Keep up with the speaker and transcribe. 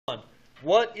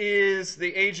What is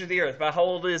the age of the Earth? About how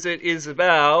old is it? Is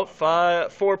about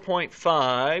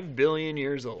 4.5 billion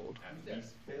years old.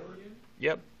 Yes, billion?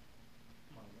 Yep.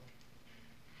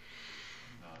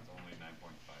 No, it's only 9.5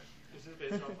 years. This is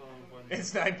based off on when...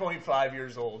 It's 9.5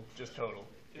 years old, just total.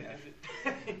 Yeah. Is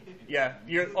it... Yeah.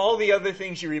 All the other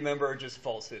things you remember are just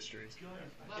false histories.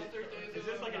 Is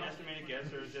this like an estimated guess,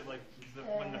 or is it like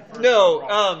when the first No.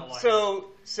 rocks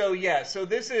collided? So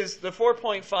this is the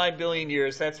 4.5 billion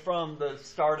years. That's from the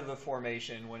start of the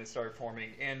formation when it started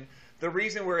forming. And the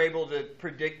reason we're able to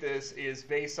predict this is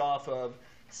based off of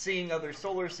seeing other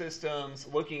solar systems,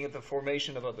 looking at the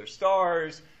formation of other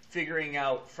stars, figuring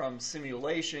out from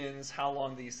simulations how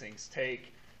long these things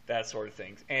take, that sort of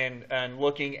thing, and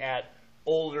looking at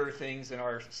older things in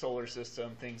our solar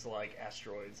system, things like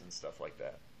asteroids and stuff like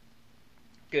that.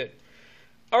 Good.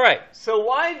 All right, so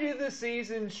why do the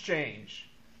seasons change?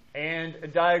 And a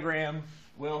diagram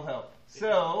will help.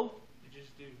 So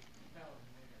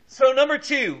number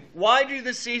 2, why do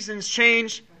the seasons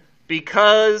change?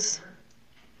 Because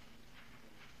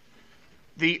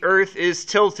the Earth is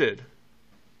tilted.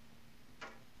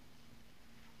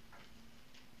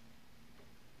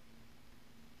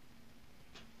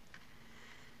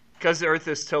 Because the Earth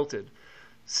is tilted.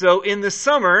 So in the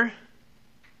summer,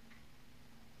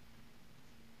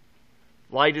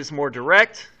 light is more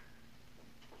direct.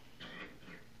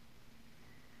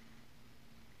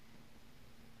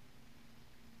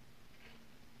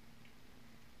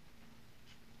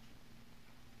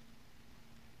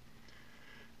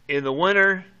 In the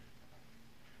winter,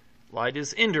 light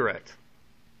is indirect.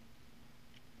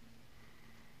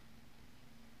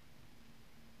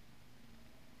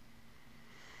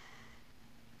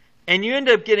 And you end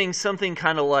up getting something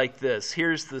kind of like this.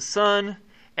 Here's the sun,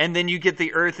 and then you get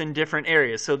the Earth in different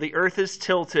areas. So the Earth is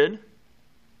tilted.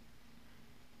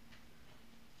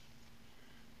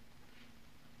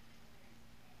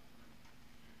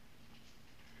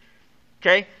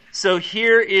 Okay, so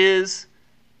here is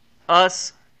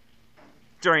us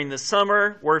during the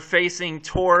summer. We're facing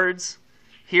towards.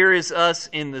 Here is us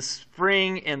in the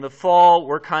spring and the fall.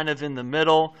 We're kind of in the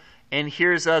middle. And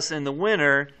here's us in the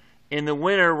winter. In the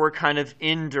winter, we're kind of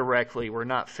indirectly. We're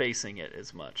not facing it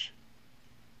as much.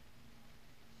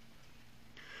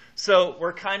 So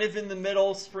we're kind of in the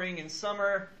middle, spring and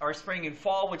summer, or spring and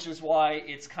fall, which is why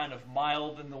it's kind of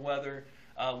mild in the weather.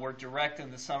 We're direct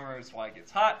in the summer, is why it gets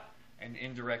hot, and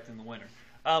indirect in the winter.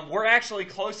 We're actually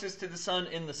closest to the sun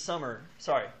in the summer.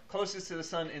 Sorry, closest to the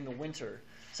sun in the winter.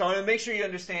 So I want to make sure you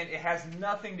understand it has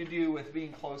nothing to do with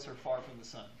being close or far from the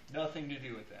sun. Nothing to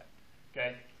do with that.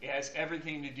 Okay? It has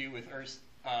everything to do with Earth's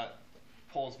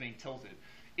poles being tilted.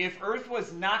 If Earth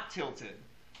was not tilted,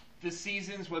 the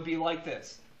seasons would be like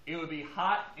this. It would be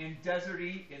hot and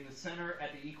deserty in the center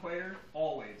at the equator,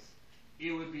 always.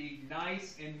 It would be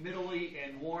nice and middly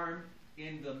and warm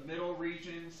in the middle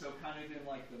region, so kind of in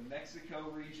like the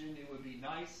Mexico region, it would be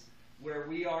nice. Where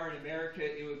we are in America,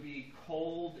 it would be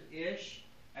cold-ish,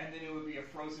 and then it would be a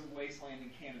frozen wasteland in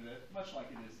Canada, much like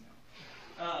it is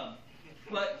now.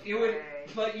 But you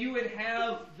would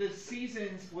have the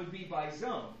seasons would be by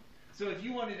zone. So if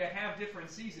you wanted to have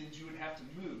different seasons, you would have to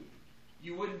move.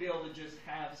 You wouldn't be able to just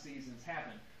have seasons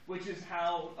happen, which is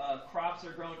how crops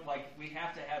are grown. Like we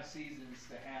have to have seasons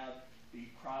to have the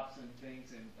crops and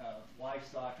things and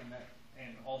livestock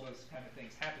and all those kind of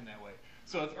things happen that way.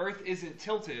 So if Earth isn't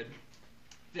tilted,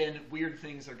 then weird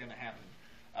things are going to happen,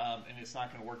 and it's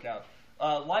not going to work out.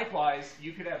 Likewise,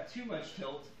 you could have too much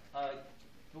tilt.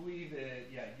 Believe it,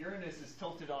 yeah, Uranus is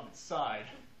tilted on its side.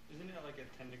 Isn't it like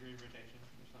a 10-degree rotation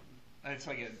or something? It's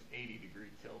like an 80-degree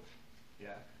tilt.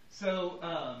 Yeah.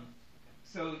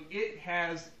 So it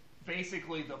has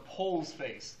basically the poles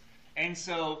face, and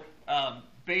so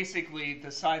basically the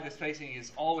side that's facing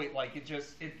is always like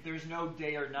there's no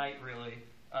day or night really.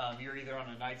 You're either on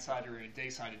a night side or a day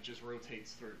side. It just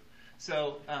rotates through.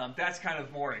 So that's kind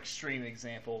of more extreme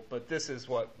example, but this is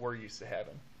what we're used to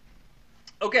having.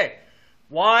 Okay,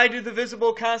 why do the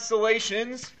visible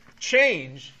constellations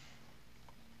change?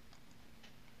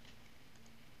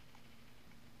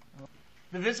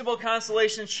 The visible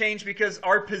constellations change because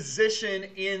our position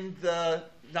in the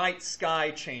night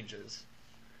sky changes.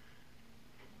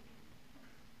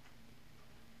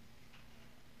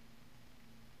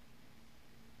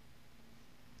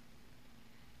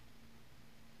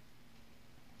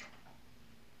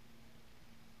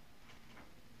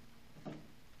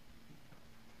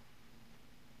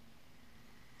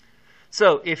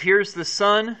 So if here's the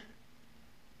sun,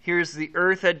 here's the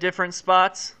Earth at different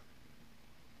spots.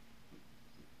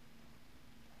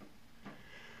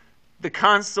 The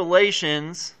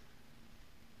constellations,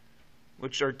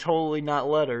 which are totally not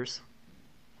letters,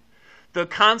 the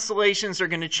constellations are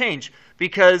going to change.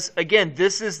 Because, again,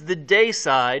 this is the day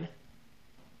side.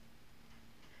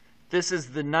 This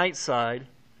is the night side.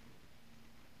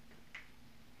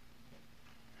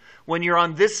 When you're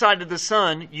on this side of the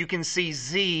sun, you can see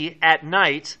Z at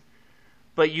night,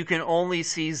 but you can only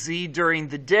see Z during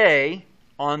the day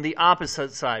on the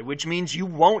opposite side, which means you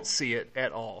won't see it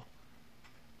at all.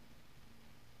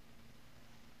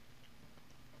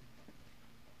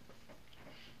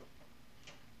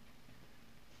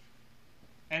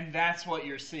 And that's what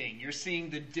you're seeing. You're seeing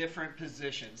the different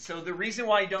positions. So the reason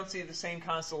why you don't see the same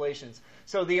constellations,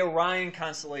 so the Orion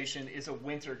constellation is a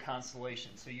winter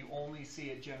constellation. So you only see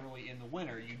it generally in the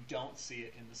winter. You don't see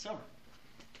it in the summer.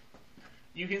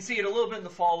 You can see it a little bit in the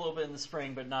fall, a little bit in the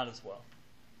spring, but not as well.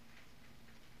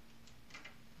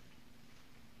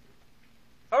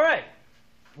 All right.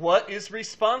 What is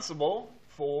responsible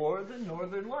for the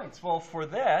northern lights? Well, for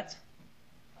that,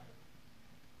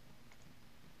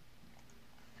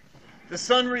 the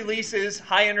sun releases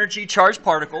high-energy charged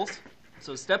particles.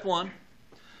 So step one,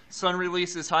 sun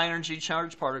releases high-energy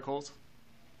charged particles.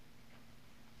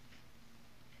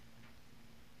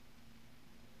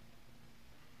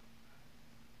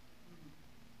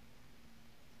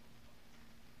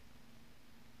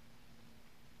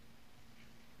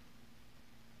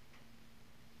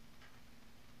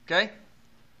 Okay?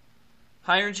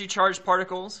 High-energy charged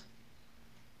particles.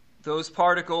 Those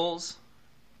particles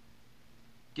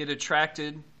get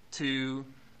attracted to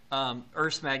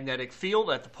Earth's magnetic field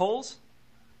at the poles.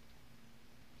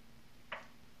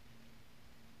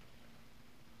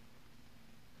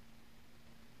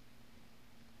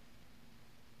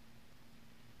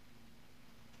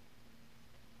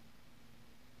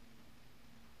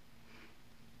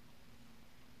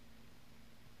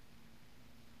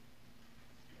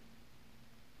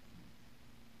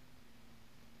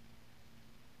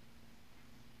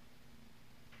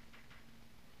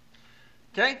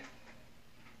 Okay?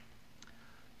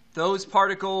 Those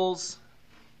particles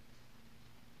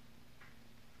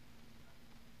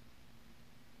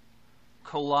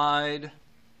collide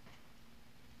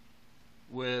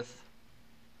with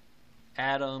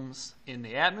atoms in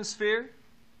the atmosphere.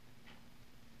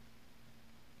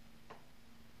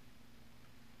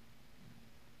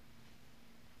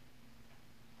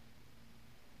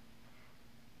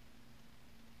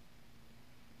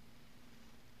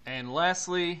 And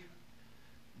lastly,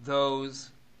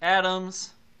 those atoms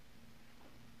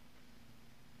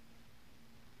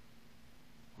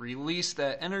release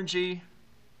that energy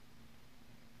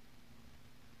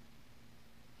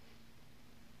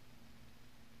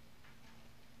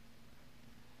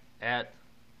at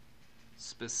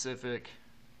specific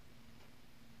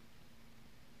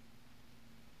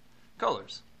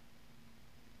colors.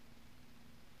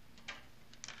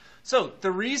 So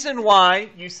the reason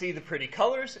why you see the pretty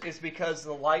colors is because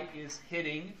the light is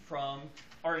hitting from,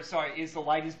 the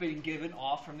light is being given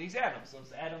off from these atoms.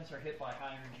 Those atoms are hit by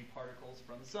high energy particles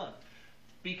from the sun.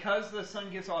 Because the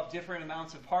sun gives off different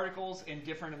amounts of particles and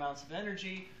different amounts of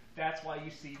energy, that's why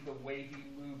you see the wavy,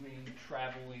 moving,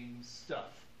 traveling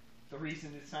stuff. The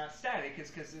reason it's not static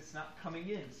is because it's not coming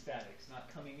in static. It's not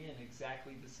coming in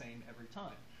exactly the same every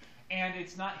time. And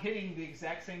it's not hitting the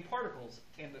exact same particles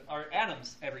or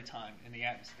atoms every time in the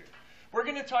atmosphere. We're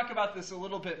going to talk about this a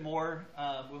little bit more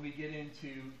when we get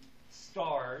into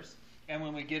stars and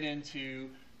when we get into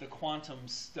the quantum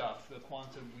stuff, the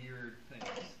quantum weird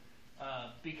things.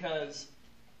 Because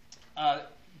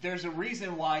there's a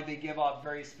reason why they give off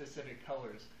very specific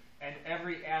colors. And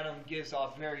every atom gives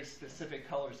off very specific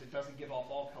colors. It doesn't give off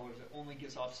all colors. It only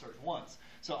gives off certain ones.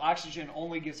 So oxygen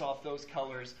only gives off those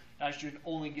colors. Nitrogen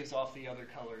only gives off the other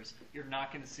colors. You're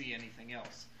not going to see anything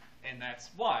else. And that's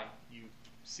why you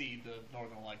see the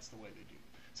northern lights the way they do.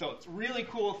 So it's a really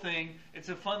cool thing. It's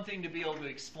a fun thing to be able to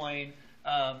explain.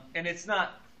 And it's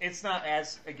not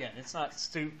as, again, it's not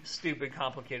stupid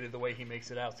complicated the way he makes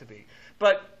it out to be.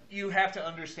 But you have to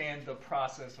understand the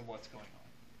process of what's going on.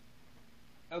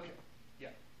 Okay,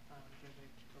 yeah. There's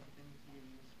a couple things you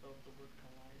misspelled the word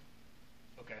collide.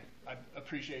 Okay, I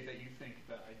appreciate that you think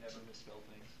that I never misspell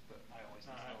things, but I always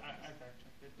misspell I things.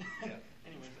 fact-checked it. Yeah.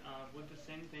 Anyways, would the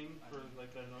same thing for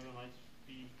like the northern lights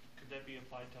be? Could that be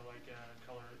applied to like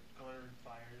colored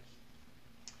fires?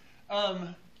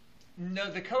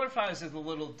 No, the color fires is a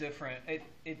little different.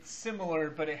 It's similar,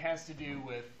 but it has to do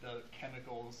with the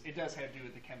chemicals. It does have to do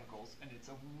with the chemicals, and it's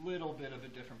a little bit of a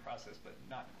different process, but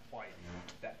not quite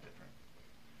that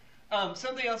different.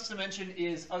 Something else to mention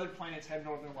is other planets have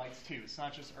northern lights too. It's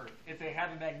not just Earth. If they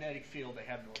have a magnetic field, they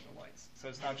have northern lights. So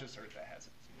it's not just Earth that has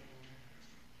it.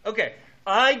 Okay,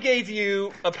 I gave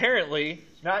you, apparently,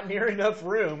 not near enough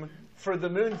room for the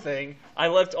moon thing, I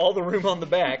left all the room on the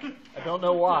back. I don't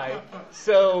know why.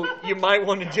 So you might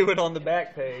want to do it on the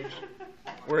back page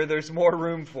where there's more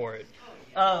room for it.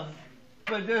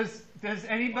 But does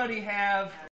anybody have